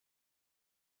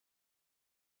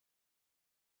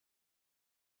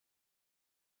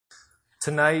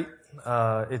Tonight,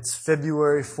 it's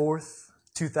February 4th,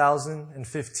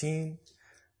 2015.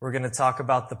 We're going to talk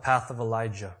about the path of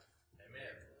Elijah. Amen.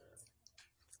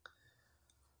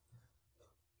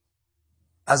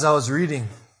 As I was reading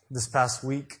this past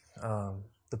week,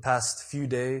 the past few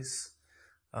days,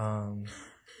 and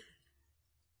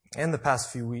the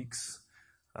past few weeks,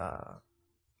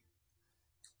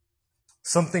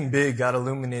 something big got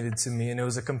illuminated to me, and it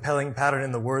was a compelling pattern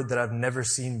in the Word that I've never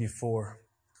seen before.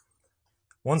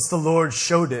 Once the Lord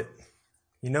showed it,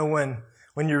 you know when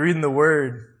you're reading the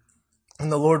Word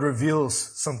and the Lord reveals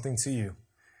something to you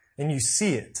and you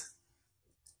see it,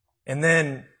 and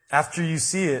then after you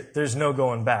see it, there's no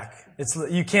going back.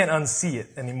 You can't unsee it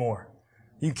anymore.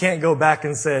 You can't go back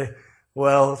and say,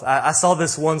 well, I saw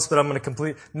this once, but I'm going to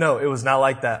complete. No, it was not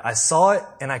like that. I saw it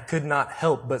and I could not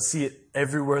help but see it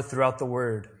everywhere throughout the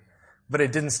Word. But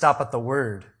it didn't stop at the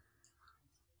Word.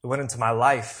 It went into my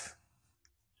life.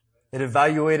 It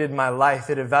evaluated my life.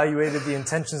 It evaluated the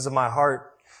intentions of my heart.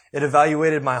 It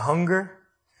evaluated my hunger.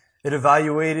 It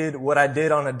evaluated what I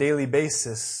did on a daily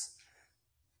basis.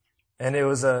 And it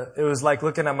was like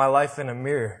looking at my life in a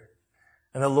mirror.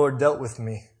 And the Lord dealt with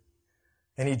me.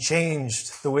 And He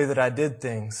changed the way that I did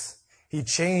things. He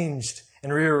changed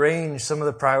and rearranged some of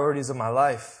the priorities of my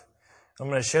life. I'm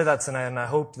going to share that tonight, and I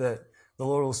hope that the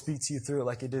Lord will speak to you through it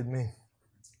like He did me.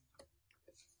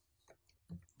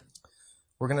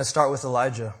 We're going to start with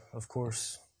Elijah, of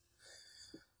course.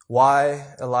 Why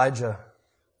Elijah?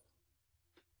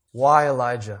 Why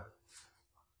Elijah?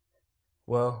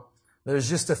 Well, there's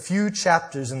just a few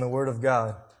chapters in the Word of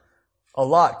God. A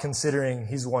lot, considering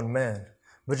he's one man.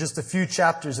 But just a few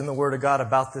chapters in the Word of God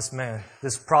about this man,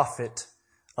 this prophet,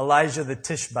 Elijah the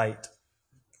Tishbite.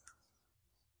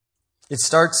 It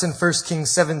starts in 1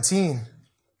 Kings 17.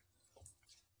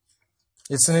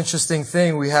 It's an interesting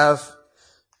thing.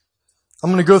 I'm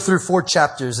going to go through 4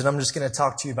 chapters, and I'm just going to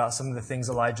talk to you about some of the things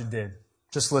Elijah did.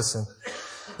 Just listen.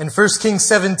 In 1 Kings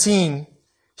 17,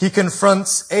 he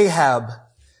confronts Ahab,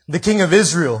 the king of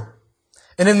Israel,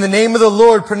 and in the name of the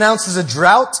Lord pronounces a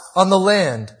drought on the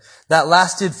land that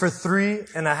lasted for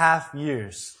 3.5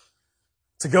 years.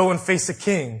 To go and face a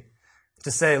king, to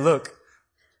say, look,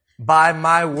 by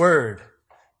my word,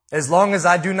 as long as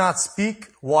I do not speak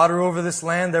water over this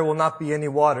land, there will not be any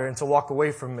water, and to walk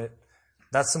away from it.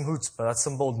 That's some chutzpah. That's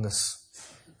some boldness.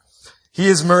 He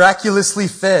is miraculously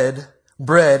fed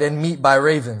bread and meat by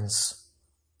ravens.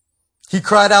 He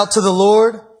cried out to the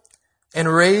Lord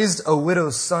and raised a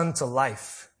widow's son to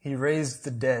life. He raised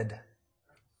the dead.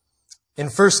 In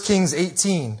 1 Kings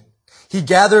 18, he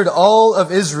gathered all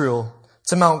of Israel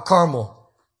to Mount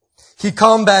Carmel. He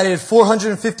combated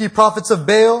 450 prophets of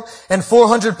Baal and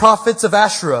 400 prophets of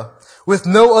Asherah, with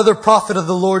no other prophet of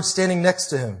the Lord standing next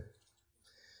to him,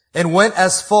 and went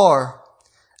as far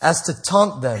as to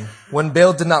taunt them when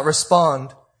Baal did not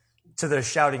respond to their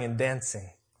shouting and dancing.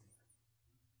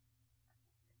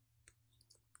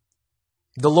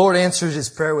 The Lord answered his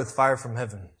prayer with fire from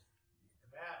heaven.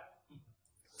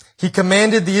 He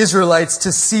commanded the Israelites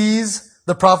to seize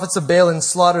the prophets of Baal and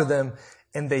slaughter them,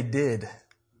 and they did.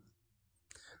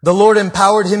 The Lord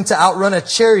empowered him to outrun a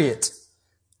chariot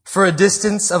for a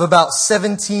distance of about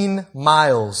 17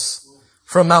 miles.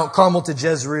 From Mount Carmel to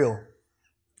Jezreel.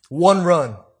 One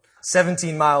run,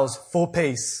 17 miles, full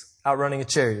pace, outrunning a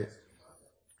chariot.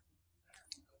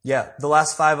 Yeah, the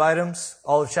last 5 items,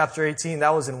 all of chapter 18,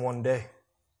 that was in one day.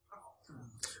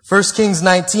 1 Kings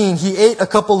 19, he ate a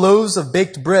couple loaves of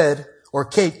baked bread, or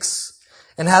cakes,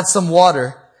 and had some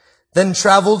water, then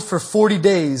traveled for 40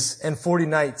 days and 40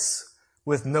 nights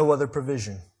with no other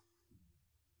provision.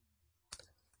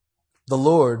 The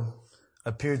Lord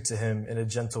appeared to him in a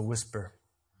gentle whisper.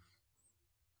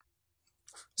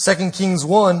 2 Kings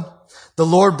 1, the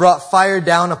Lord brought fire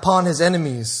down upon his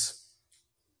enemies.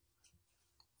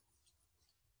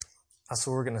 That's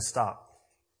where we're going to stop.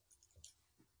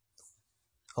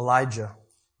 Elijah,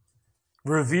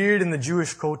 revered in the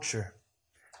Jewish culture.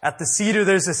 At the cedar,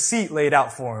 there's a seat laid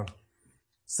out for him.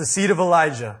 It's the seat of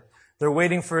Elijah. They're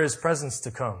waiting for his presence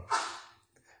to come.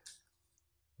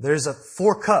 There's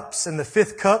 4 cups, and the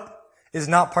 5th cup is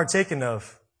not partaken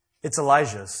of. It's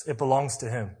Elijah's. It belongs to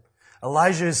him.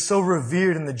 Elijah is so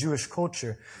revered in the Jewish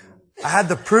culture. I had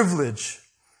the privilege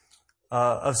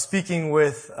of speaking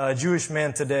with a Jewish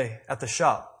man today at the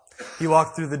shop. He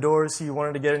walked through the doors. He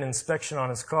wanted to get an inspection on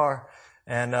his car.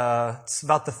 And it's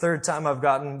about the 3rd time I've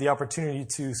gotten the opportunity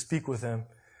to speak with him.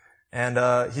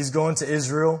 And he's going to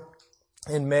Israel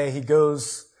in May. He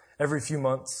goes every few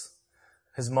months.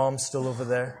 His mom's still over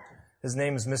there. His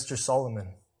name is Mr.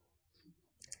 Solomon.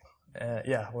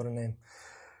 Yeah, what a name.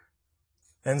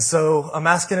 And so I'm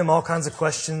asking him all kinds of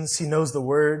questions. He knows the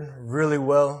word really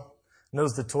well,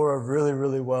 knows the Torah really,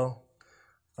 really well.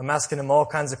 I'm asking him all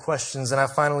kinds of questions, and I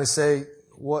finally say,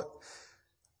 what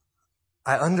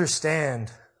I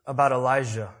understand about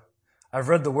Elijah. I've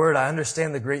read the word. I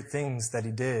understand the great things that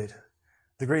he did,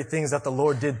 the great things that the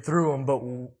Lord did through him. But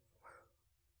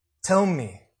tell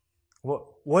me,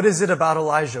 what is it about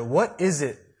Elijah? What is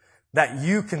it that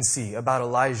you can see about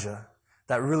Elijah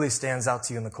that really stands out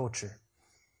to you in the culture?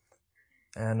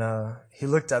 And he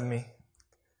looked at me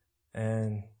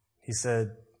and he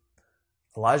said,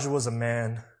 Elijah was a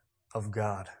man of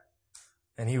God,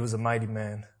 and he was a mighty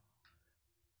man,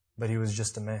 but he was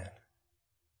just a man.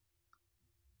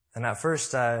 And at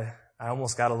first I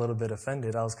almost got a little bit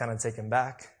offended. I was kind of taken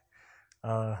back.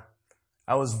 I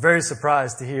was very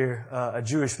surprised to hear a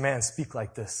Jewish man speak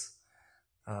like this.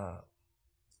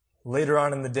 Later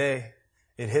on in the day,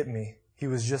 it hit me. He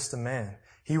was just a man.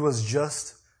 He was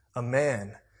just a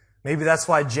man. Maybe that's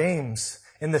why James,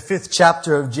 in the 5th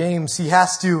chapter of James, he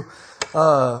has to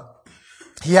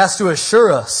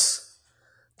assure us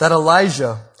that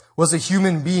Elijah was a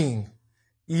human being,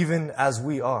 even as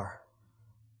we are.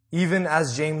 Even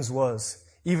as James was.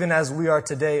 Even as we are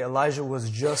today, Elijah was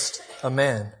just a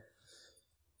man.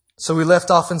 So we left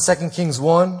off in 2 Kings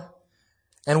 1,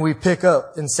 and we pick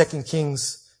up in 2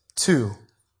 Kings 2.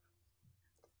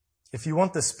 If you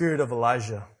want the spirit of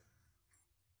Elijah,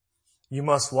 you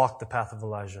must walk the path of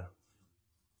Elijah.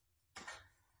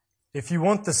 If you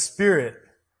want the spirit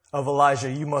of Elijah,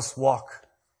 you must walk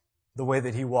the way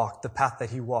that he walked, the path that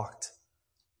he walked.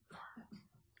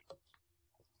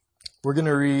 We're going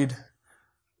to read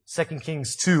 2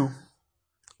 Kings 2,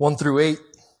 1 through 8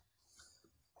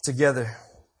 together.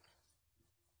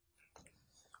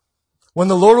 When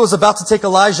the Lord was about to take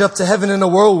Elijah up to heaven in a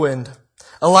whirlwind,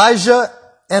 Elijah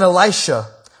and Elisha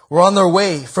were on their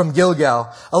way from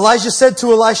Gilgal. Elijah said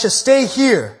to Elisha, "Stay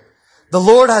here. The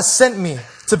Lord has sent me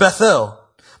to Bethel."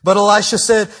 But Elisha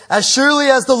said, "As surely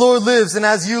as the Lord lives and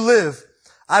as you live,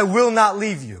 I will not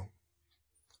leave you."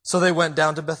 So they went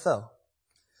down to Bethel.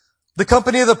 The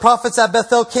company of the prophets at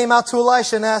Bethel came out to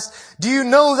Elisha and asked, "Do you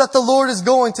know that the Lord is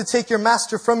going to take your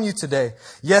master from you today?"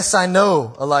 "Yes, I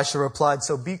know," Elisha replied,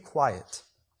 "so be quiet."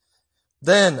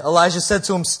 Then Elijah said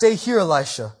to him, "Stay here,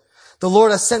 Elisha. The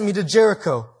Lord has sent me to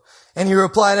Jericho." And he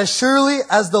replied, "As surely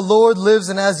as the Lord lives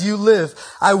and as you live,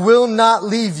 I will not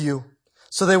leave you."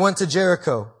 So they went to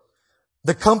Jericho.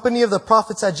 The company of the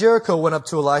prophets at Jericho went up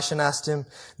to Elisha and asked him,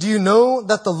 "Do you know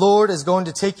that the Lord is going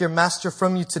to take your master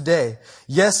from you today?"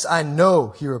 "Yes, I know,"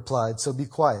 he replied, "so be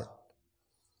quiet."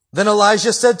 Then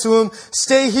Elijah said to him,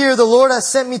 "Stay here, the Lord has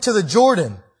sent me to the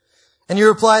Jordan." And he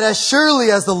replied, "As surely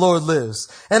as the Lord lives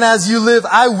and as you live,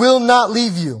 I will not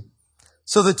leave you."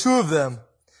 So the two of them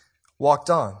walked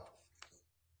on.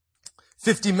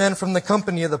 50 men from the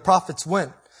company of the prophets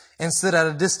went and stood at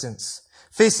a distance,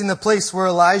 facing the place where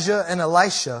Elijah and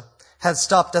Elisha had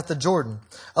stopped at the Jordan.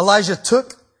 Elijah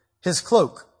took his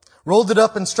cloak, rolled it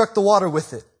up, and struck the water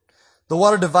with it. The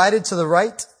water divided to the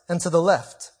right and to the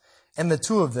left, and the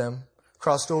two of them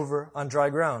crossed over on dry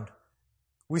ground.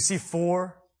 We see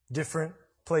 4 different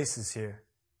places here.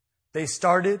 They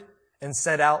started and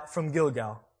set out from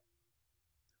Gilgal.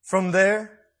 From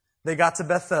there, they got to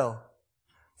Bethel.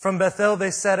 From Bethel,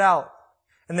 they set out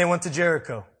and they went to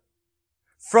Jericho.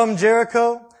 From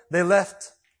Jericho, they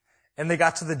left and they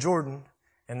got to the Jordan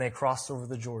and they crossed over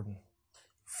the Jordan.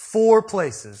 4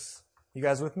 places. You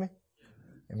guys with me?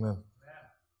 Amen.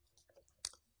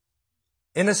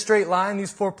 In a straight line,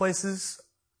 these 4 places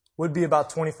would be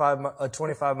about a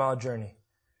 25-mile journey.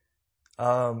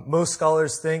 Most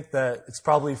scholars think that it's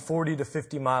probably 40 to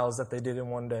 50 miles that they did in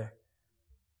one day.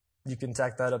 You can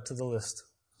tack that up to the list.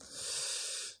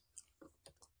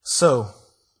 So,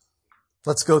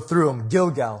 let's go through them.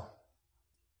 Gilgal.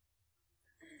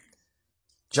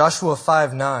 Joshua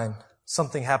 5:9.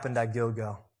 Something happened at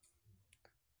Gilgal.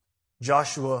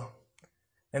 Joshua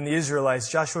and the Israelites,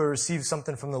 Joshua received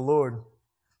something from the Lord.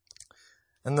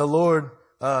 And the Lord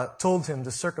told him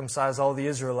to circumcise all the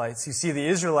Israelites. You see, the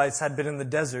Israelites had been in the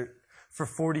desert for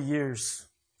 40 years.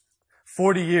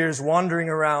 40 years wandering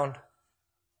around.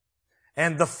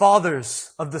 And the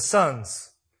fathers of the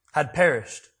sons had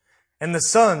perished. And the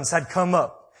sons had come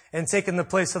up and taken the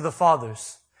place of the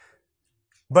fathers.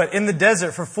 But in the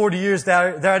desert for 40 years,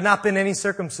 there had not been any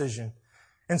circumcision.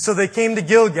 And so they came to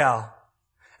Gilgal.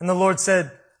 And the Lord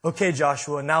said, "Okay,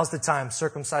 Joshua, now's the time.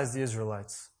 Circumcise the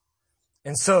Israelites."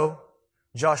 And so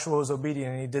Joshua was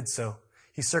obedient and he did so.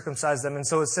 He circumcised them. And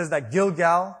so it says that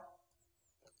Gilgal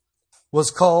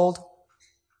was called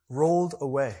rolled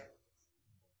away,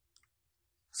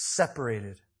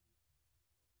 separated.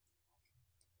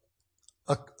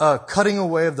 a cutting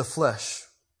away of the flesh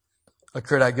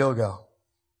occurred at Gilgal.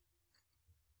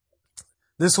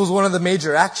 This was one of the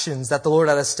major actions that the Lord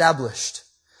had established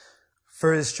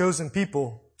for His chosen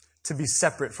people to be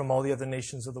separate from all the other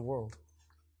nations of the world.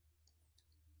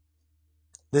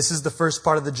 This is the first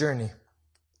part of the journey.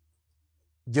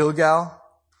 Gilgal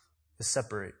is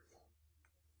separate.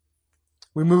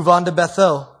 We move on to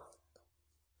Bethel.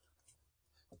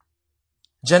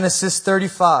 Genesis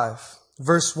 35,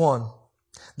 verse 1.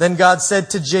 Then God said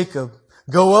to Jacob,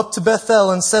 "Go up to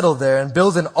Bethel and settle there and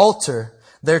build an altar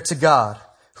there to God,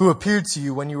 who appeared to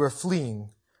you when you were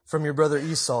fleeing from your brother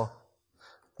Esau."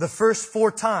 The first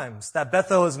 4 times that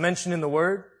Bethel is mentioned in the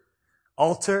word,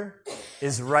 altar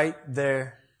is right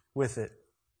there with it.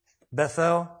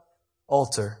 Bethel,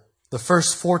 altar. The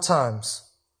first 4 times.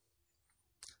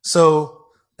 So,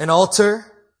 an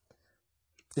altar,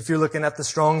 if you're looking at the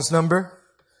Strong's number,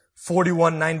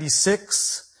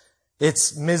 4196,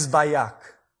 it's Mizbayak.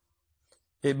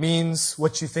 It means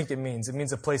what you think it means. It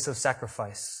means a place of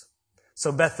sacrifice.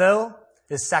 So Bethel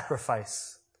is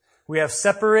sacrifice. We have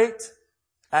separate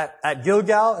at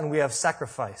Gilgal, and we have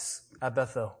sacrifice at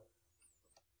Bethel.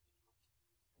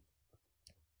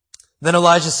 Then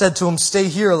Elijah said to him, "Stay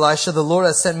here, Elisha. The Lord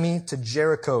has sent me to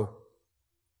Jericho."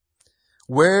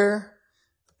 Where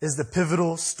is the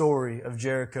pivotal story of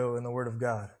Jericho in the Word of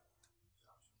God?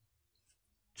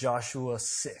 Joshua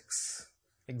 6.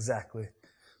 Exactly.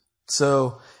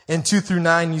 So, in 2 through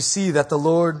 9, you see that the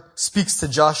Lord speaks to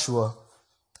Joshua.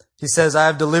 He says, "I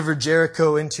have delivered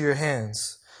Jericho into your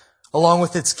hands, along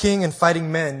with its king and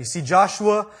fighting men." You see,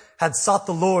 Joshua had sought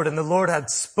the Lord, and the Lord had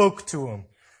spoke to him,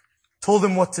 told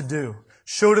him what to do,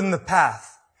 showed him the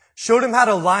path, showed him how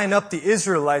to line up the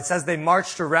Israelites as they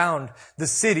marched around the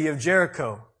city of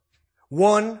Jericho,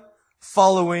 one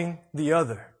following the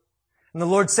other. And the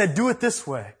Lord said, "Do it this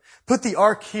way. Put the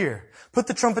ark here. Put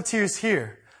the trumpeters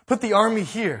here. Put the army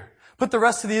here. Put the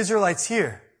rest of the Israelites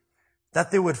here," that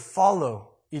they would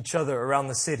follow each other around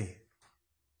the city.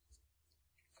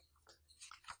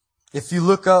 If you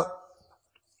look up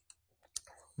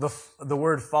the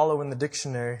word follow in the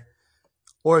dictionary,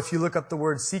 or if you look up the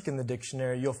word seek in the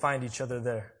dictionary, you'll find each other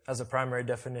there as a primary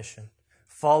definition.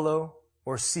 Follow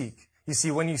or seek. You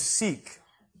see, when you seek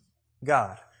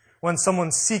God, when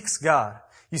someone seeks God,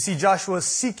 you see Joshua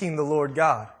seeking the Lord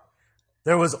God.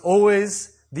 There was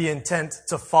always the intent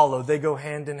to follow. They go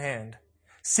hand in hand.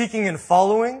 Seeking and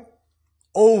following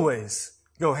always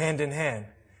go hand in hand.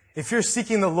 If you're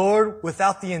seeking the Lord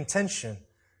without the intention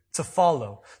to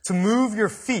follow, to move your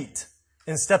feet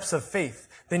in steps of faith,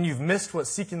 then you've missed what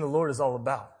seeking the Lord is all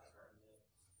about.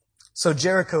 So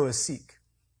Jericho is seek.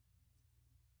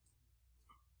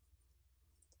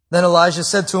 Then Elijah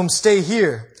said to him, "Stay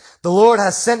here. The Lord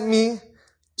has sent me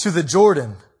to the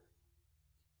Jordan."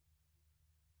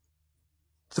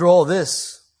 Through all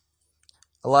this,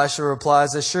 Elisha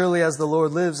replies, "As surely as the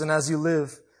Lord lives and as you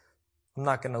live, I'm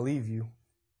not going to leave you."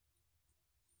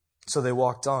 So they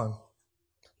walked on.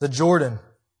 The Jordan.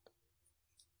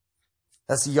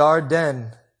 That's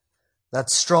Yarden.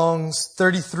 That's Strong's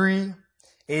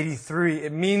 3383.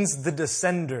 It means the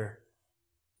descender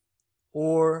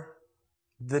or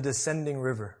the descending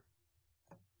river.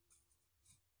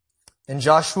 In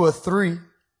Joshua 3,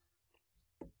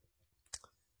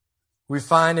 we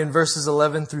find in verses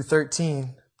 11 through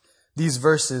 13, these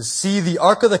verses, "See, the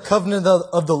ark of the covenant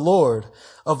of the Lord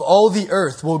of all the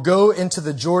earth will go into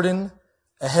the Jordan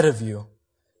ahead of you.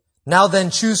 Now then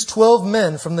choose 12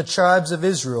 men from the tribes of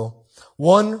Israel,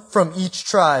 one from each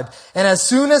tribe. And as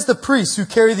soon as the priests who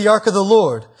carry the ark of the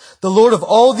Lord of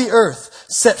all the earth,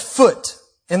 set foot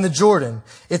in the Jordan,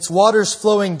 its waters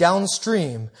flowing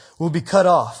downstream will be cut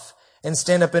off and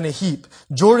stand up in a heap."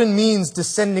 Jordan means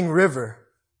descending river.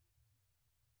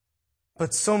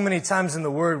 But so many times in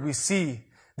the Word, we see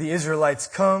the Israelites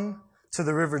come to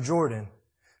the river Jordan,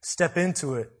 step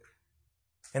into it,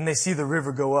 and they see the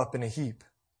river go up in a heap.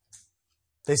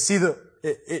 They see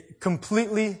it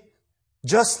completely,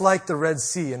 just like the Red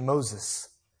Sea in Moses.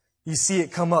 You see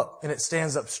it come up and it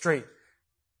stands up straight.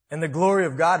 And the glory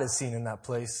of God is seen in that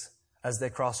place as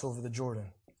they cross over the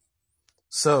Jordan.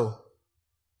 So,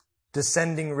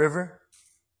 descending river,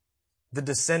 the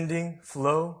descending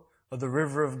flow of the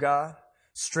river of God,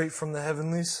 straight from the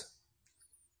heavenlies.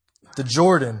 The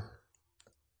Jordan.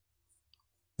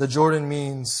 The Jordan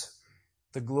means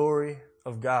the glory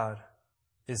of God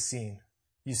is seen.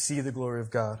 You see the glory of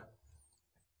God.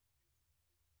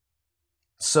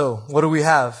 So, what do we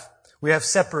have? We have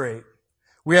separate.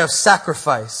 We have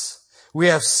sacrifice. We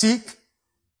have seek.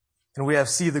 And we have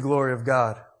see the glory of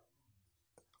God.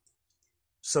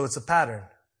 So it's a pattern.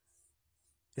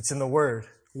 It's in the Word.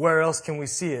 where else can we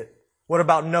see it? What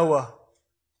about Noah?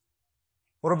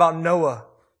 What about Noah?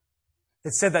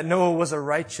 It said that Noah was a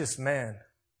righteous man.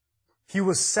 He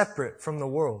was separate from the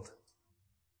world.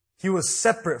 He was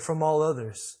separate from all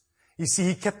others. You see,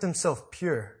 he kept himself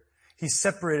pure. He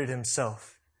separated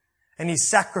himself. And he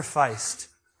sacrificed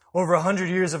over 100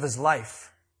 years of his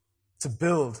life to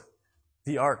build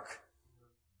the ark.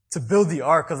 To build the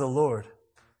ark of the Lord.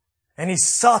 And he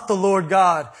sought the Lord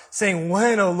God, saying,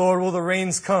 when, O Lord, will the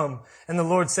rains come? And the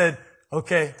Lord said,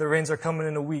 okay, the rains are coming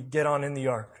in a week. Get on in the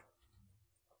ark.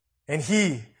 And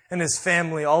he and his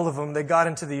family, all of them, they got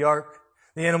into the ark.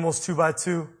 The animals 2 by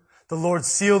 2. The Lord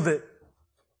sealed it.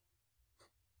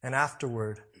 And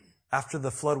afterward, after the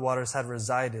floodwaters had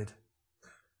resided,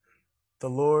 the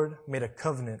Lord made a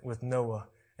covenant with Noah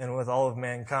and with all of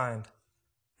mankind.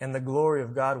 And the glory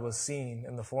of God was seen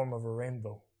in the form of a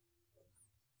rainbow.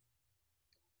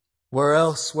 Where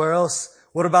else? Where else?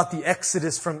 What about the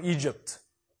Exodus from Egypt?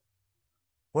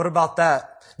 What about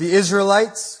that? The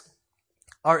Israelites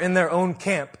are in their own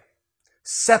camp,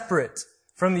 separate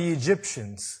from the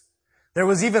Egyptians. There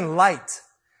was even light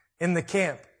in the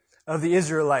camp of the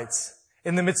Israelites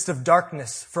in the midst of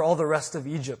darkness for all the rest of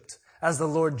Egypt as the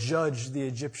Lord judged the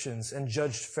Egyptians and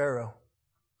judged Pharaoh.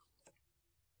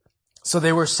 So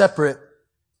they were separate.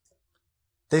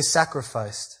 They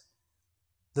sacrificed.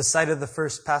 The sight of the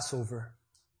first Passover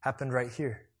happened right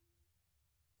here.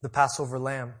 The Passover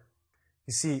lamb.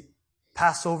 You see,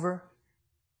 Passover,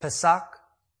 Pesach,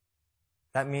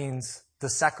 that means the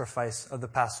sacrifice of the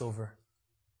Passover.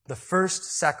 The first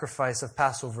sacrifice of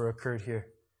Passover occurred here.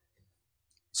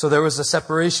 So there was a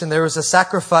separation, there was a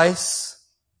sacrifice.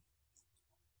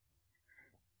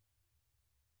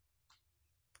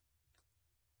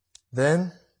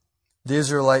 Then the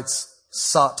Israelites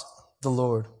sought the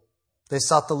Lord. They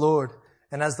sought the Lord.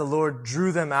 And as the Lord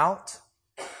drew them out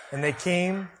and they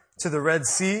came to the Red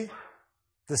Sea,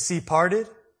 the sea parted.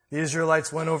 The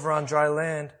Israelites went over on dry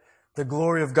land. The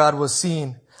glory of God was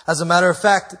seen. As a matter of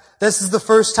fact, this is the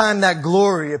first time that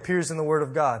glory appears in the Word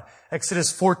of God.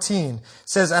 Exodus 14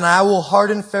 says, and I will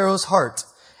harden Pharaoh's heart,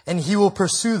 and he will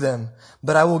pursue them,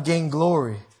 but I will gain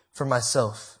glory for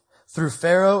myself through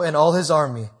Pharaoh and all his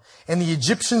army. And the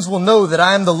Egyptians will know that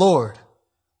I am the Lord.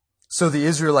 So the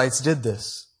Israelites did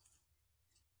this.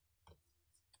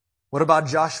 What about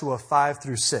Joshua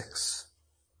 5-6?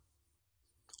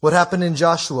 What happened in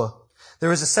Joshua? There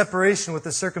was a separation with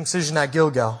the circumcision at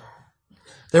Gilgal.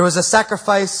 There was a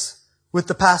sacrifice with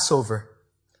the Passover.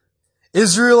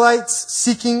 Israelites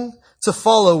seeking to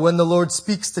follow when the Lord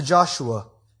speaks to Joshua.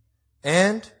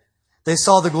 And they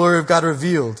saw the glory of God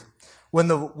revealed when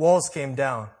the walls came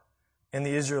down and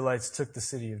the Israelites took the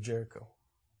city of Jericho.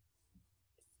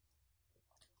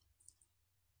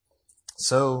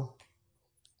 So,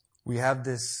 we have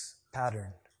this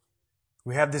pattern.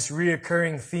 We have this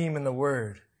reoccurring theme in the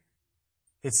Word.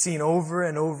 It's seen over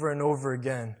and over and over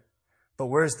again. But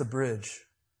where's the bridge?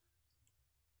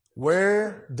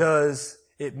 Where does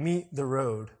it meet the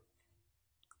road?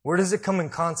 Where does it come in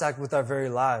contact with our very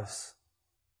lives?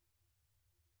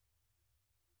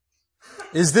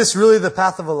 Is this really the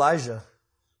path of Elijah?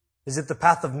 Is it the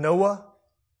path of Noah?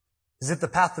 Is it the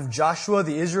path of Joshua,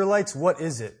 the Israelites? What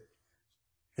is it?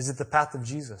 Is it the path of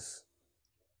Jesus?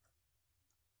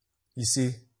 You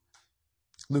see,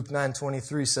 Luke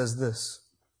 9:23 says this.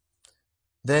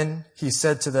 Then he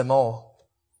said to them all,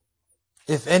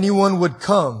 if anyone would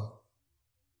come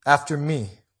after me,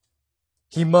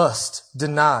 he must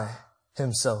deny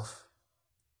himself,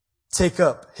 take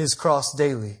up his cross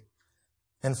daily,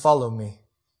 and follow me.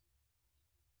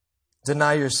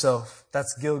 Deny yourself.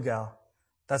 That's Gilgal.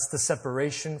 That's the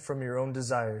separation from your own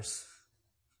desires.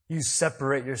 You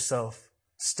separate yourself.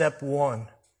 Step 1.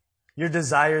 Your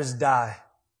desires die.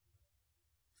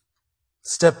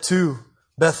 Step 2.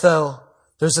 Bethel.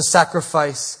 There's a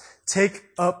sacrifice. Take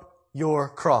up your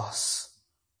cross.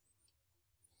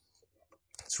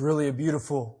 It's really a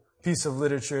beautiful piece of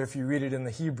literature if you read it in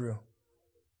the Hebrew.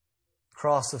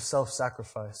 Cross of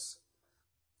self-sacrifice.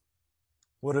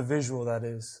 What a visual that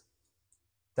is.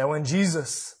 That when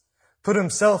Jesus put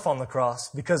himself on the cross,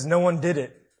 because no one did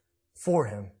it for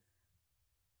him,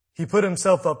 he put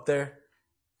himself up there.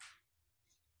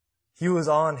 He was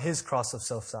on his cross of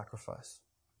self-sacrifice.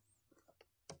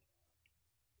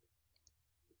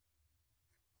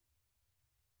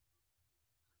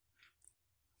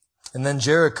 And then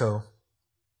Jericho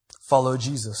followed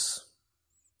Jesus.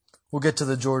 We'll get to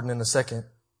the Jordan in a second.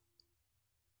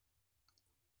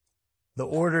 The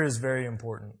order is very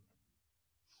important.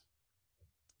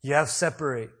 You have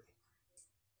separate.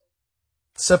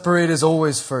 Separate is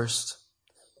always first.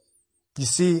 You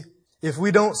see, if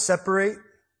we don't separate,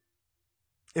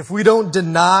 if we don't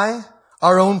deny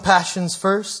our own passions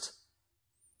first,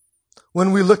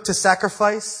 when we look to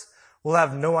sacrifice, we'll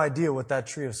have no idea what that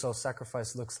tree of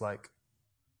self-sacrifice looks like.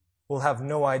 We'll have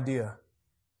no idea.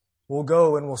 We'll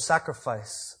go and we'll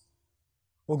sacrifice.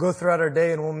 We'll go throughout our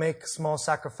day and we'll make small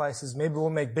sacrifices. Maybe we'll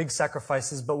make big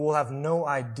sacrifices, but we'll have no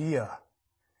idea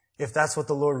if that's what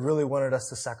the Lord really wanted us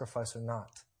to sacrifice or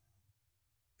not.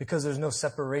 Because there's no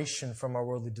separation from our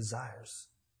worldly desires.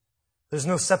 There's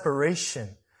no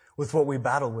separation with what we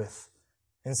battle with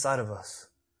inside of us.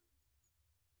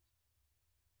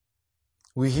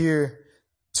 We hear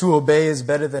to obey is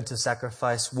better than to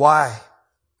sacrifice. Why?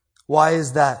 Why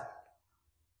is that?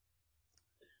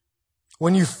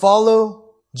 When you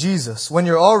follow Jesus, when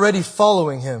you're already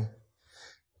following Him,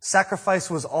 sacrifice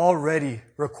was already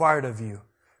required of you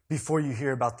before you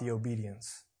hear about the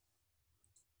obedience.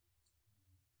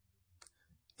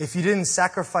 If you didn't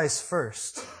sacrifice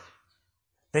first,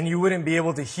 then you wouldn't be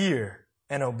able to hear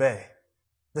and obey.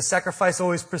 The sacrifice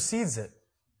always precedes it.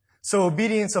 So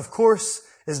obedience, of course,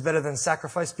 is better than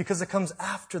sacrifice because it comes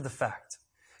after the fact.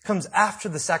 It comes after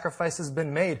the sacrifice has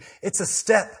been made. It's a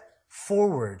step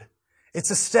forward.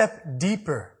 It's a step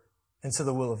deeper into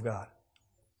the will of God.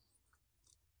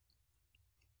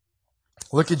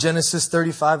 Look at Genesis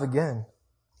 35 again.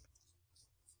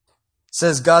 It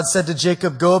says, God said to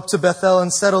Jacob, go up to Bethel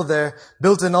and settle there,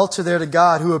 built an altar there to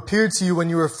God who appeared to you when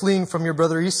you were fleeing from your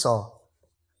brother Esau.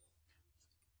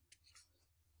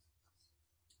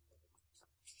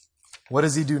 What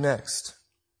does he do next?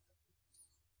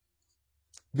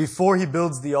 Before he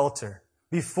builds the altar,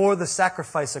 before the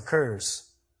sacrifice occurs,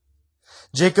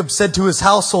 Jacob said to his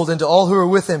household and to all who are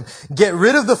with him, get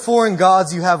rid of the foreign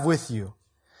gods you have with you.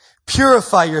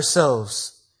 Purify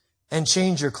yourselves and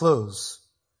change your clothes.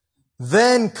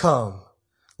 Then come,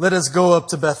 let us go up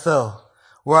to Bethel,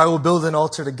 where I will build an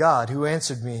altar to God who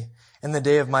answered me in the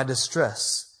day of my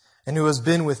distress and who has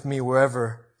been with me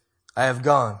wherever I have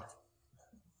gone.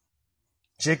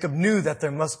 Jacob knew that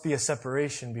there must be a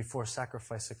separation before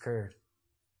sacrifice occurred.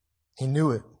 He knew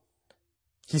it.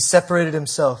 He separated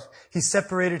himself. He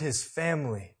separated his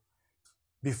family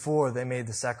before they made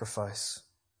the sacrifice.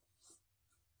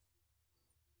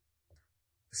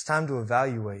 It's time to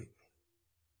evaluate.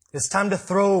 It's time to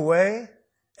throw away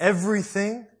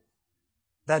everything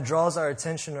that draws our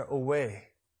attention away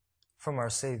from our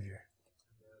Savior.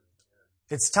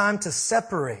 It's time to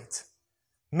separate.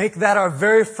 Make that our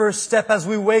very first step as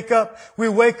we wake up. We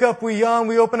yawn,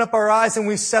 we open up our eyes and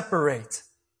we separate.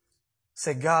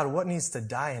 Say, God, what needs to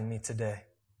die in me today?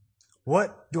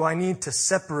 What do I need to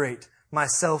separate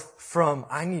myself from?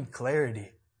 I need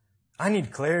clarity. I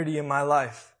need clarity in my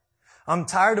life. I'm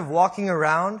tired of walking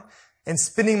around and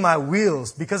spinning my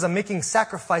wheels because I'm making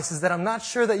sacrifices that I'm not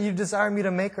sure that you desire me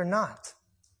to make or not.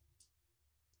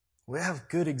 We have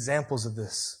good examples of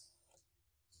this.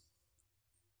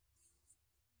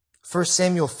 1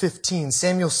 Samuel 15,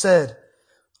 Samuel said,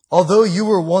 although you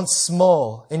were once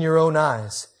small in your own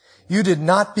eyes, did you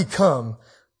not become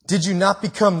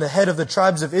the head of the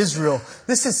tribes of Israel?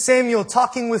 This is Samuel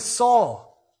talking with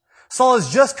Saul. Saul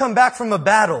has just come back from a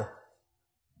battle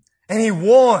and he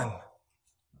won.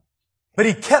 But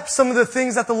he kept some of the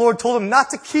things that the Lord told him not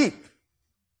to keep.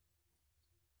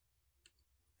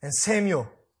 And Samuel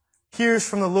hears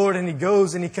from the Lord and he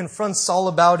goes and he confronts Saul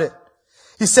about it.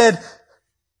 He said,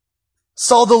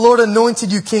 Saul, the Lord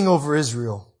anointed you king over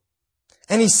Israel.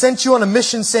 And he sent you on a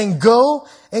mission saying, go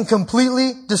and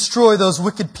completely destroy those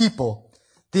wicked people,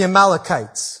 the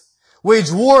Amalekites.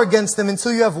 Wage war against them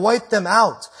until you have wiped them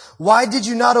out. Why did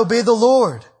you not obey the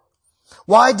Lord?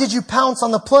 Why did you pounce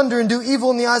on the plunder and do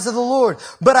evil in the eyes of the Lord?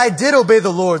 But I did obey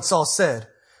the Lord, Saul said.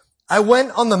 I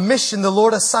went on the mission the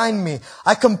Lord assigned me.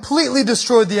 I completely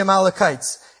destroyed the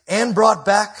Amalekites and brought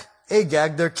back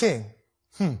Agag, their king.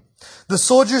 The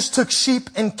soldiers took sheep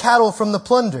and cattle from the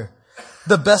plunder,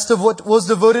 the best of what was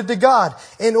devoted to God,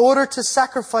 in order to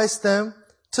sacrifice them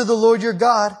to the Lord your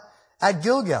God at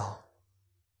Gilgal.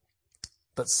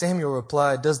 But Samuel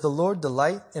replied, does the Lord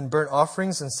delight in burnt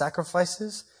offerings and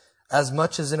sacrifices as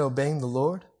much as in obeying the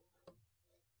Lord?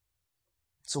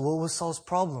 So what was Saul's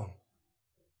problem?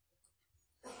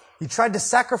 He tried to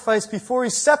sacrifice before he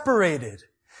separated.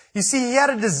 You see, he had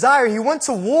a desire. He went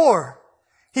to war.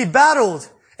 He battled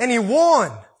and he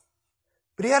won.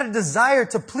 But he had a desire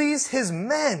to please his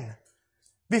men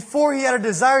before he had a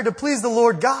desire to please the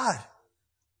Lord God.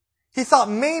 He thought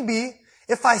maybe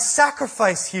if I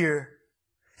sacrifice here,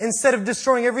 instead of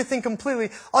destroying everything completely,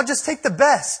 I'll just take the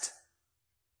best.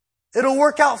 It'll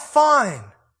work out fine.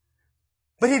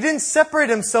 But he didn't separate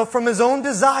himself from his own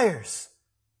desires.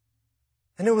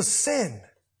 And it was sin.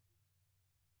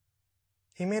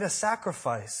 He made a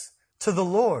sacrifice to the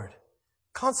Lord,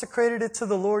 consecrated it to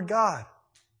the Lord God.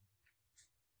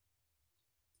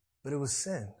 But it was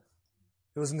sin.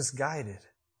 It was misguided.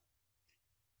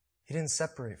 He didn't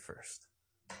separate first.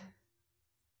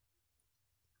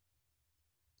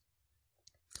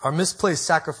 Our misplaced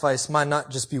sacrifice might not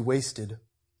just be wasted.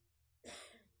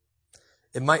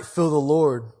 It might fill the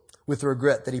Lord with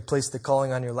regret that He placed the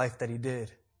calling on your life that He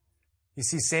did. You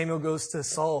see, Samuel goes to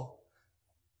Saul.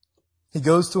 He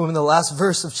goes to him in the last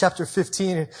verse of chapter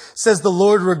 15 and says the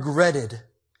Lord regretted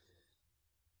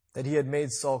that He had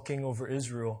made Saul king over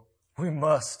Israel. We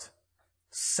must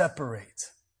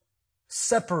separate.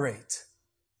 Separate.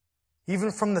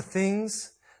 Even from the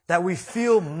things that we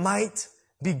feel might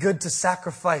be good to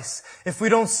sacrifice. If we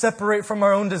don't separate from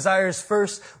our own desires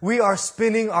first, we are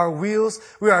spinning our wheels.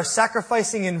 We are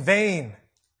sacrificing in vain.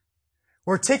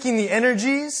 We're taking the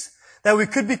energies that we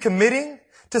could be committing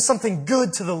to something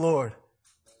good to the Lord,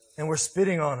 and we're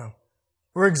spitting on them.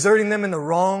 We're exerting them in the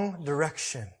wrong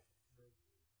direction.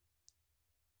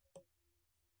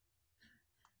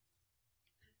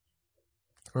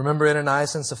 Remember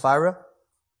Ananias and Sapphira?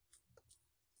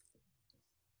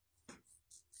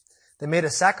 They made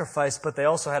a sacrifice, but they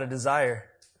also had a desire.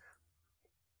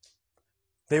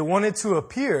 They wanted to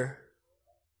appear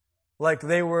like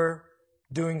they were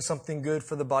doing something good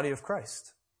for the body of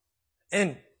Christ.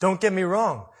 And don't get me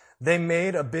wrong, they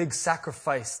made a big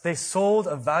sacrifice. They sold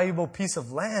a valuable piece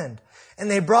of land, and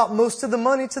they brought most of the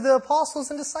money to the apostles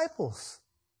and disciples.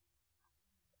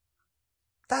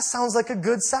 That sounds like a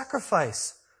good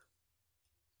sacrifice.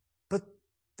 But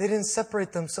they didn't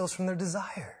separate themselves from their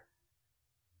desire.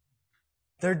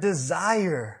 Their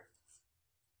desire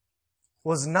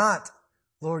was not,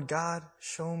 Lord God,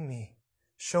 show me.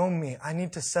 Show me. I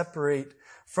need to separate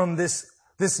from this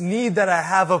need that I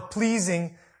have of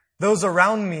pleasing those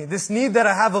around me. This need that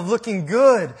I have of looking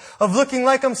good, of looking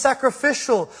like I'm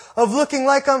sacrificial, of looking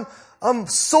like I'm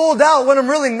sold out when I'm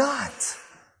really not.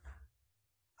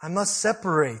 I must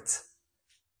separate.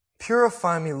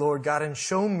 Purify me, Lord God, and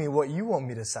show me what you want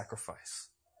me to sacrifice.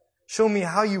 Show me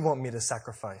how you want me to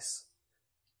sacrifice,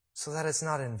 so that it's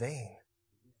not in vain.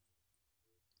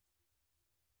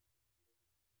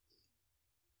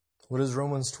 What does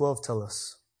Romans 12 tell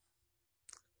us?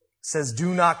 It says,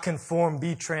 do not conform,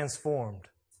 be transformed.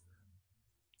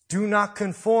 Do not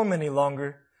conform any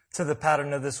longer to the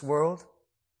pattern of this world,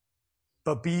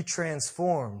 but be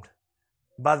transformed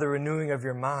by the renewing of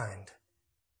your mind.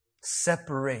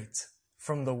 Separate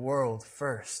from the world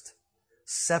first.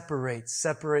 Separate.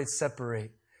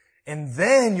 And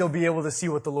then you'll be able to see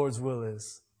what the Lord's will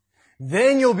is.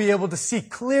 Then you'll be able to see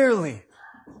clearly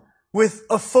with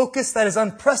a focus that is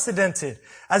unprecedented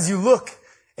as you look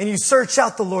and you search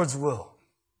out the Lord's will.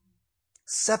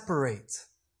 Separate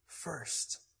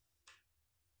first.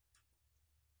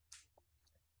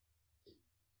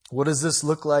 What does this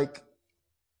look like,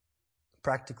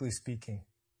 practically speaking?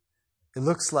 It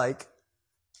looks like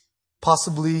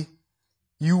possibly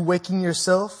you waking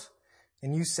yourself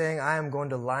and you saying, I am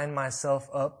going to line myself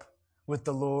up with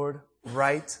the Lord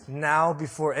right now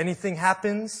before anything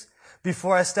happens,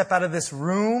 before I step out of this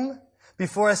room,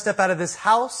 before I step out of this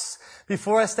house,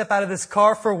 before I step out of this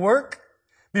car for work,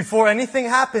 before anything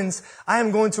happens, I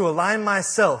am going to align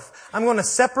myself. I'm going to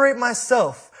separate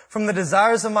myself from the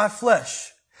desires of my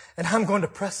flesh, and I'm going to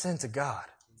press into God.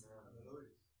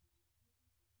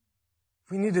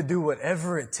 We need to do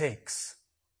whatever it takes.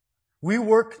 We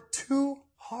work too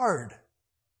hard.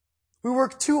 We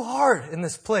work too hard in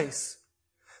this place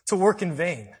to work in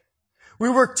vain. We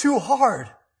work too hard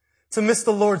to miss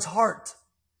the Lord's heart.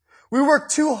 We work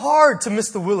too hard to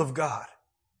miss the will of God.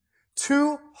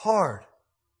 Too hard.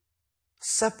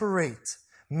 Separate.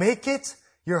 Make it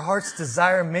your heart's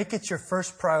desire. Make it your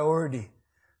first priority.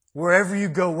 Wherever you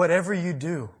go, whatever you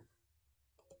do.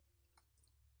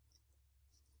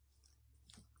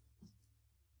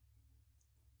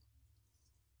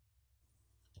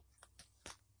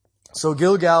 So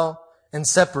Gilgal and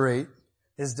separate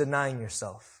is denying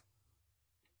yourself.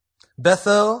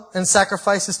 Bethel and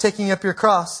sacrifice is taking up your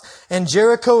cross. And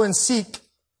Jericho and seek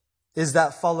is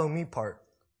that follow me part.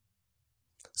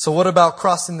 So what about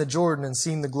crossing the Jordan and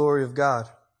seeing the glory of God?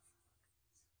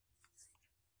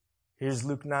 Here's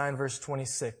Luke 9, verse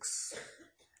 26.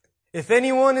 If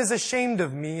anyone is ashamed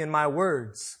of me and my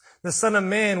words, the Son of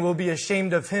Man will be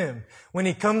ashamed of him when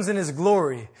he comes in his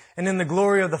glory and in the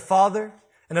glory of the Father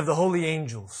and of the holy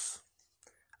angels.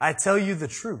 I tell you the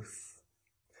truth.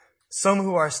 Some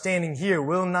who are standing here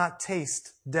will not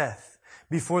taste death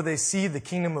before they see the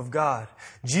kingdom of God.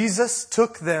 Jesus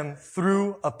took them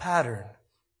through a pattern.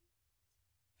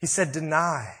 He said,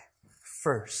 deny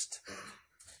first.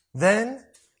 Then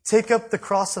take up the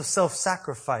cross of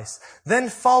self-sacrifice. Then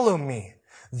follow me.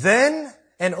 Then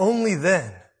and only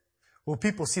then will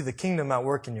people see the kingdom at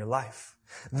work in your life.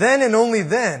 Then and only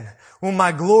then will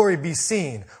my glory be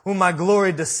seen, will my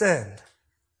glory descend.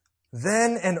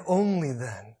 Then and only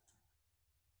then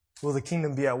will the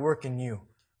kingdom be at work in you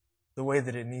the way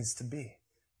that it needs to be.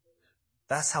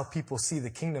 That's how people see the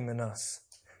kingdom in us.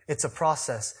 It's a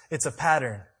process. It's a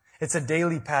pattern. It's a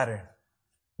daily pattern.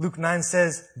 Luke 9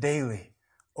 says daily,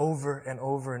 over and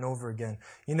over and over again.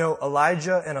 You know,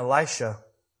 Elijah and Elisha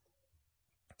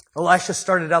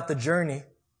started out the journey.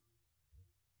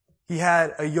 He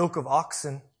had a yoke of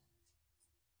oxen.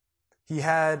 He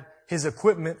had his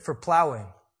equipment for plowing.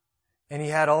 And he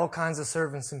had all kinds of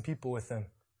servants and people with him.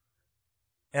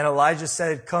 And Elijah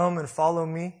said, come and follow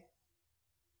me.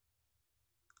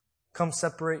 Come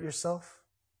separate yourself.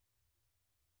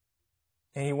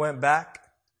 And he went back.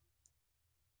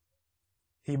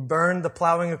 He burned the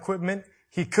plowing equipment.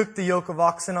 He cooked the yoke of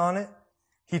oxen on it.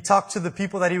 He talked to the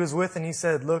people that he was with and he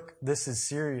said, look, this is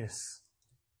serious.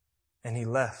 And he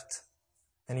left.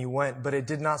 And he went. But it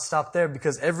did not stop there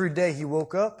because every day he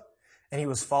woke up and he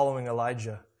was following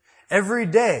Elijah. Every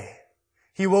day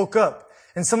he woke up.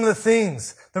 And some of the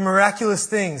things, the miraculous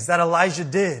things that Elijah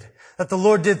did, that the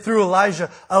Lord did through Elijah,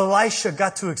 Elisha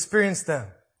got to experience them.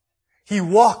 He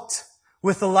walked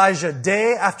with Elijah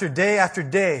day after day after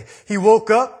day. He woke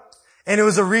up and it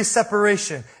was a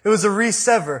re-separation. It was a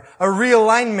re-sever, a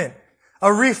realignment,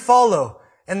 a re-follow.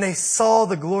 And they saw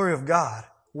the glory of God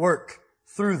work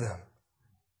through them.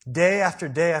 Day after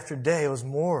day after day, it was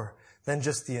more than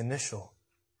just the initial.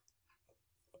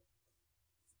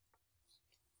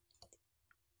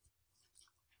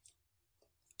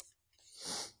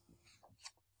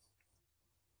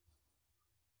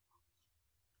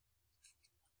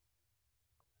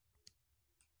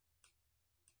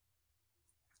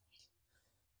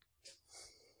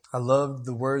 I loved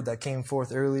the word that came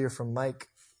forth earlier from Mike,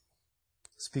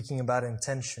 speaking about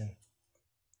intention.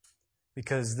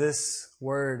 Because this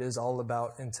word is all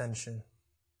about intention.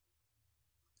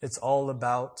 It's all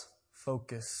about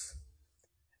focus.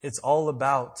 It's all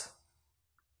about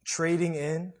trading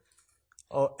in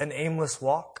an aimless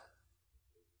walk,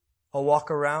 a walk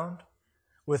around,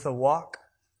 with a walk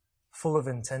full of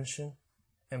intention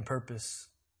and purpose.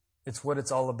 It's what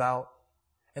it's all about.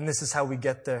 And this is how we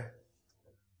get there.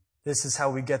 This is how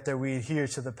we get there. We adhere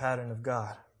to the pattern of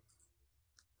God.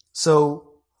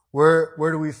 So, where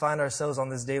do we find ourselves on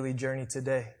this daily journey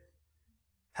today?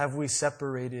 Have we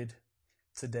separated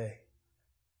today?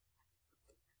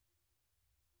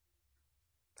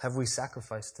 Have we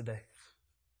sacrificed today?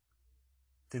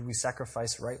 Did we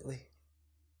sacrifice rightly?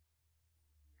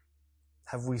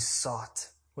 Have we sought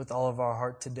with all of our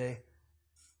heart today?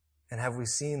 And have we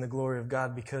seen the glory of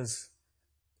God? Because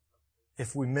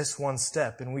if we miss one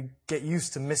step, and we get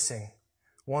used to missing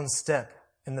one step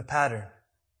in the pattern,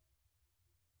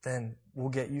 then we'll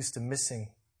get used to missing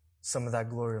some of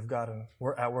that glory of God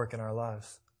at work in our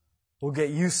lives. We'll get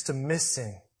used to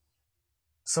missing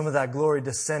some of that glory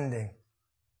descending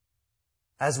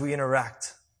as we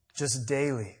interact just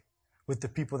daily with the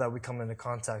people that we come into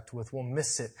contact with. We'll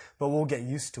miss it, but we'll get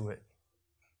used to it.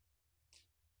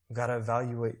 We've got to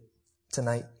evaluate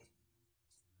tonight.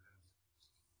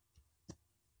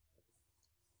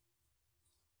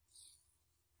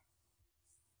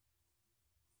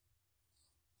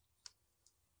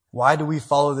 Why do we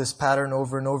follow this pattern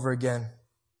over and over again?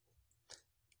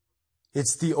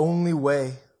 It's the only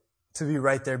way to be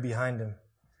right there behind Him.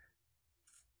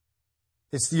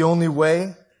 It's the only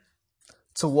way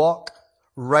to walk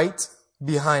right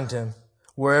behind Him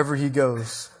wherever He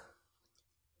goes.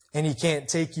 And He can't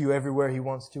take you everywhere He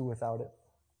wants to without it.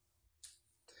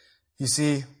 You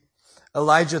see,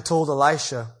 Elijah told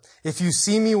Elisha, if you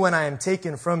see me when I am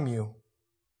taken from you,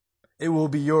 it will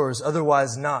be yours,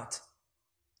 otherwise not.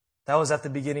 That was at the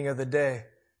beginning of the day.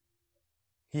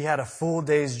 He had a full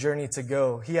day's journey to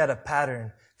go. He had a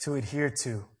pattern to adhere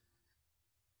to.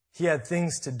 He had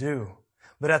things to do.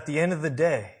 But at the end of the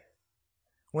day,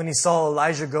 when he saw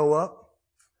Elijah go up,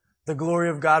 the glory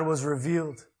of God was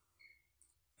revealed.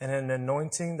 And an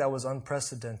anointing that was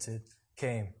unprecedented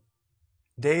came.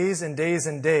 Days and days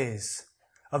and days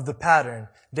of the pattern.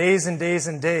 Days and days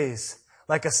and days,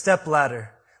 like a step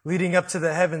ladder, leading up to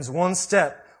the heavens, one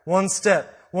step, one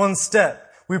step, one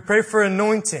step. We pray for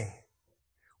anointing.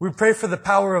 We pray for the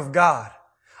power of God.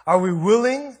 Are we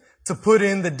willing to put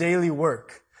in the daily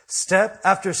work? Step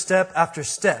after step after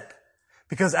step.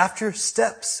 Because after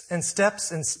steps and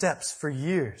steps and steps for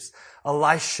years,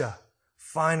 Elisha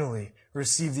finally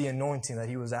received the anointing that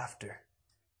he was after.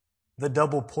 The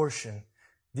double portion.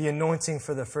 The anointing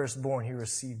for the firstborn, he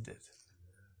received it.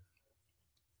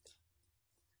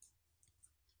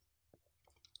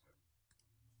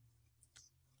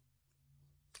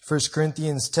 First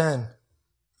Corinthians 10.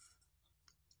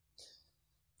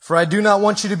 For I do not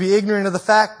want you to be ignorant of the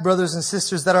fact, brothers and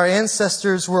sisters, that our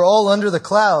ancestors were all under the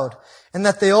cloud, and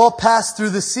that they all passed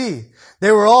through the sea.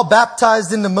 They were all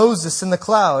baptized into Moses in the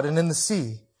cloud and in the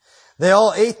sea. They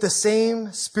all ate the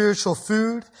same spiritual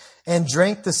food and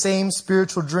drank the same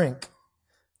spiritual drink.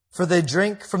 For they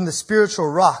drank from the spiritual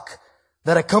rock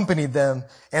that accompanied them,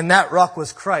 and that rock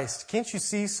was Christ. Can't you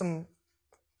see some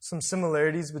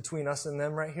similarities between us and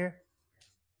them right here?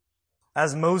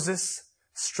 As Moses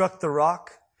struck the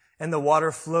rock and the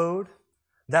water flowed,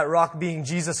 that rock being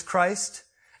Jesus Christ,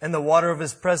 and the water of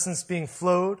his presence being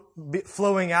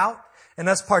flowing out, and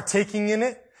us partaking in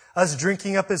it, us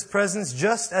drinking up his presence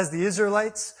just as the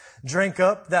Israelites drank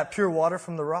up that pure water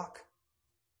from the rock.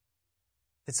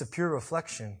 It's a pure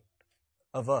reflection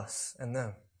of us and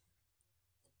them.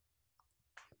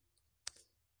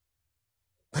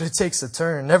 But it takes a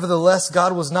turn. Nevertheless,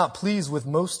 God was not pleased with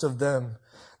most of them.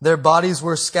 Their bodies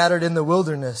were scattered in the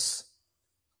wilderness.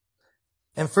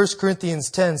 And 1 Corinthians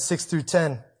 10, 6 through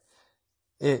 10,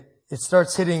 it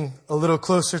starts hitting a little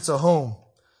closer to home.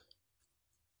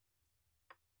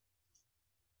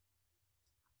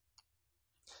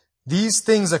 These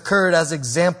things occurred as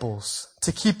examples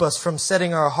to keep us from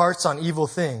setting our hearts on evil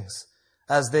things,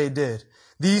 as they did.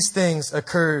 These things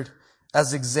occurred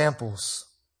as examples.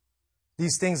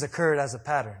 These things occurred as a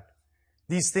pattern.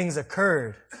 These things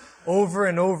occurred over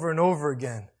and over and over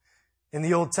again in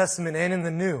the Old Testament and in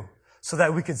the New, so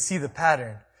that we could see the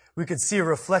pattern. We could see a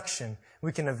reflection.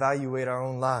 We can evaluate our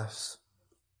own lives.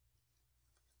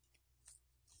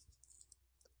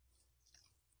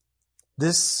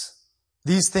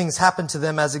 These things happened to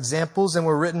them as examples and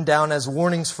were written down as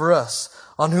warnings for us,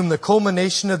 on whom the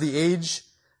culmination of the age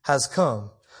has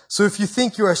come. So if you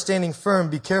think you are standing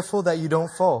firm, be careful that you don't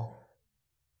fall.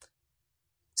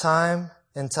 Time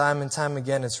and time and time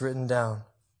again, it's written down.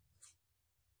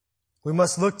 We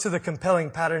must look to the compelling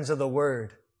patterns of the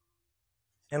Word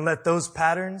and let those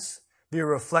patterns be a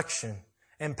reflection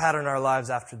and pattern our lives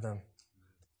after them.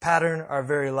 Pattern our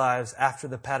very lives after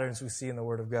the patterns we see in the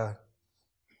Word of God.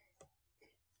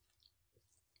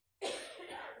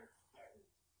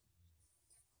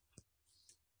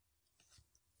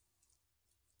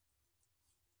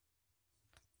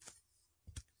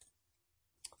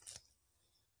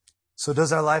 So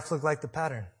does our life look like the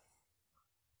pattern?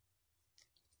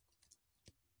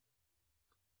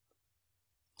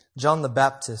 John the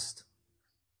Baptist.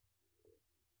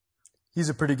 He's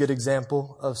a pretty good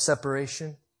example of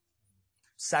separation,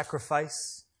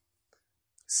 sacrifice,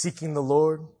 seeking the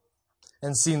Lord,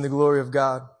 and seeing the glory of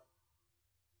God.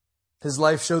 His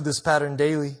life showed this pattern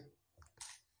daily.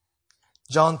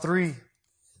 John 3,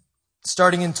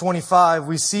 starting in 25,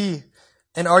 we see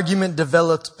an argument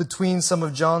developed between some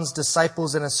of John's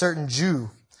disciples and a certain Jew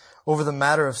over the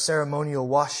matter of ceremonial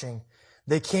washing.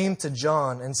 They came to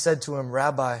John and said to him,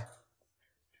 Rabbi,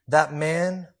 that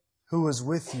man who was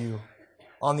with you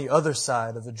on the other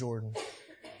side of the Jordan,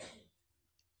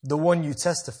 the one you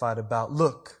testified about,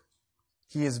 look,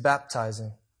 he is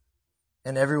baptizing,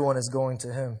 and everyone is going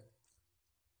to him.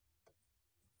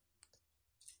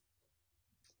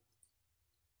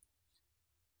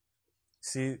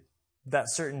 See,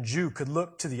 that certain Jew could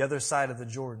look to the other side of the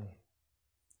Jordan,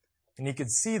 and he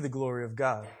could see the glory of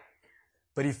God,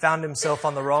 but he found himself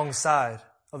on the wrong side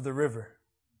of the river.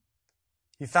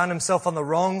 He found himself on the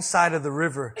wrong side of the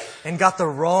river and got the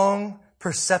wrong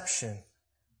perception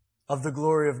of the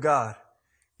glory of God.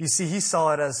 You see, he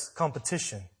saw it as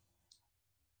competition.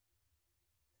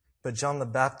 But John the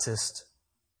Baptist,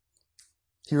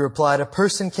 he replied, a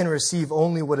person can receive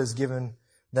only what is given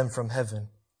them from heaven.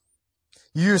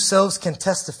 You yourselves can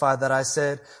testify that I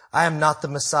said, I am not the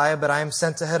Messiah, but I am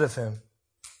sent ahead of him.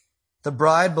 The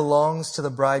bride belongs to the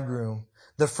bridegroom.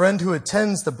 The friend who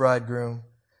attends the bridegroom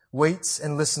waits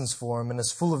and listens for him and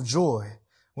is full of joy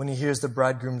when he hears the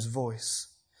bridegroom's voice.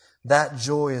 That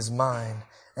joy is mine,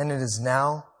 and it is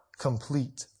now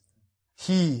complete.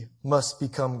 He must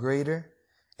become greater,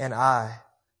 and I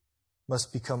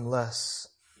must become less.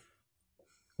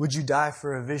 Would you die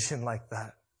for a vision like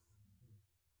that?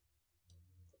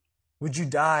 Would you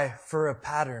die for a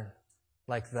pattern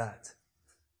like that?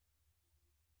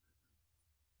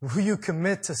 Will you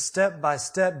commit to step by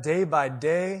step, day by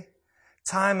day,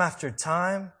 time after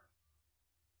time,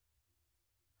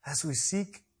 as we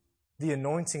seek the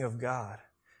anointing of God,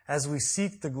 as we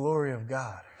seek the glory of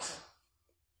God?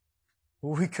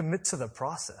 Will we commit to the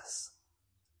process?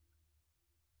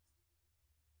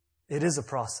 It is a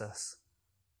process.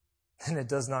 And it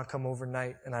does not come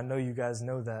overnight. And I know you guys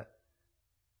know that.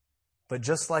 But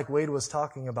just like Wade was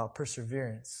talking about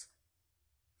perseverance,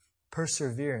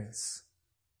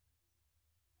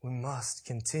 we must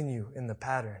continue in the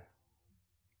pattern.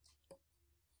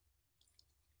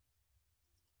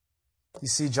 You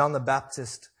see, John the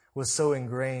Baptist was so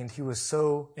ingrained, he was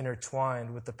so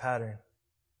intertwined with the pattern.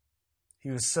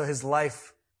 His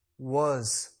life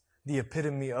was the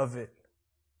epitome of it.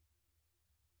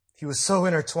 He was so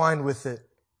intertwined with it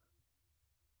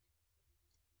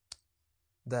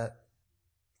that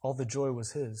all the joy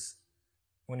was his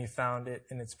when he found it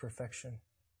in its perfection.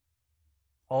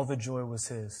 All the joy was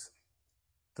his.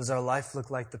 Does our life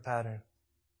look like the pattern?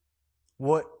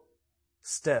 What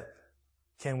step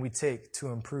can we take to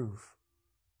improve?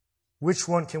 Which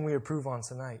one can we improve on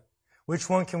tonight? Which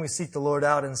one can we seek the Lord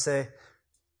out and say,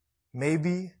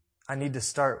 maybe I need to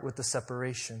start with the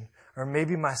separation, or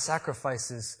maybe my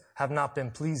sacrifices have not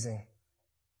been pleasing.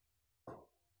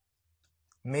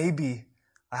 Maybe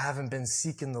I haven't been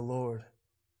seeking the Lord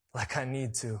like I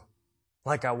need to,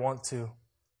 like I want to,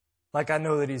 like I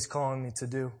know that He's calling me to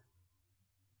do.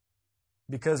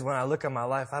 Because when I look at my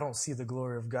life, I don't see the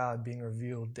glory of God being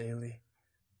revealed daily.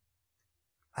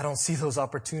 I don't see those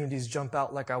opportunities jump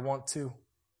out like I want to.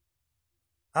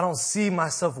 I don't see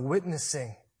myself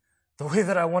witnessing the way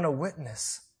that I want to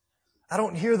witness. I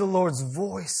don't hear the Lord's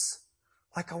voice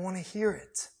like I want to hear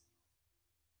it.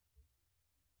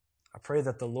 I pray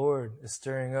that the Lord is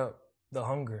stirring up the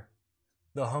hunger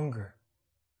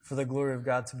for the glory of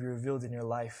God to be revealed in your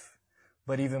life.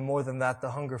 But even more than that,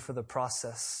 the hunger for the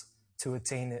process to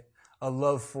attain it, a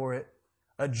love for it,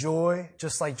 a joy,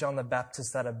 just like John the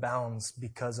Baptist, that abounds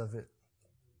because of it.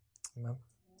 Amen.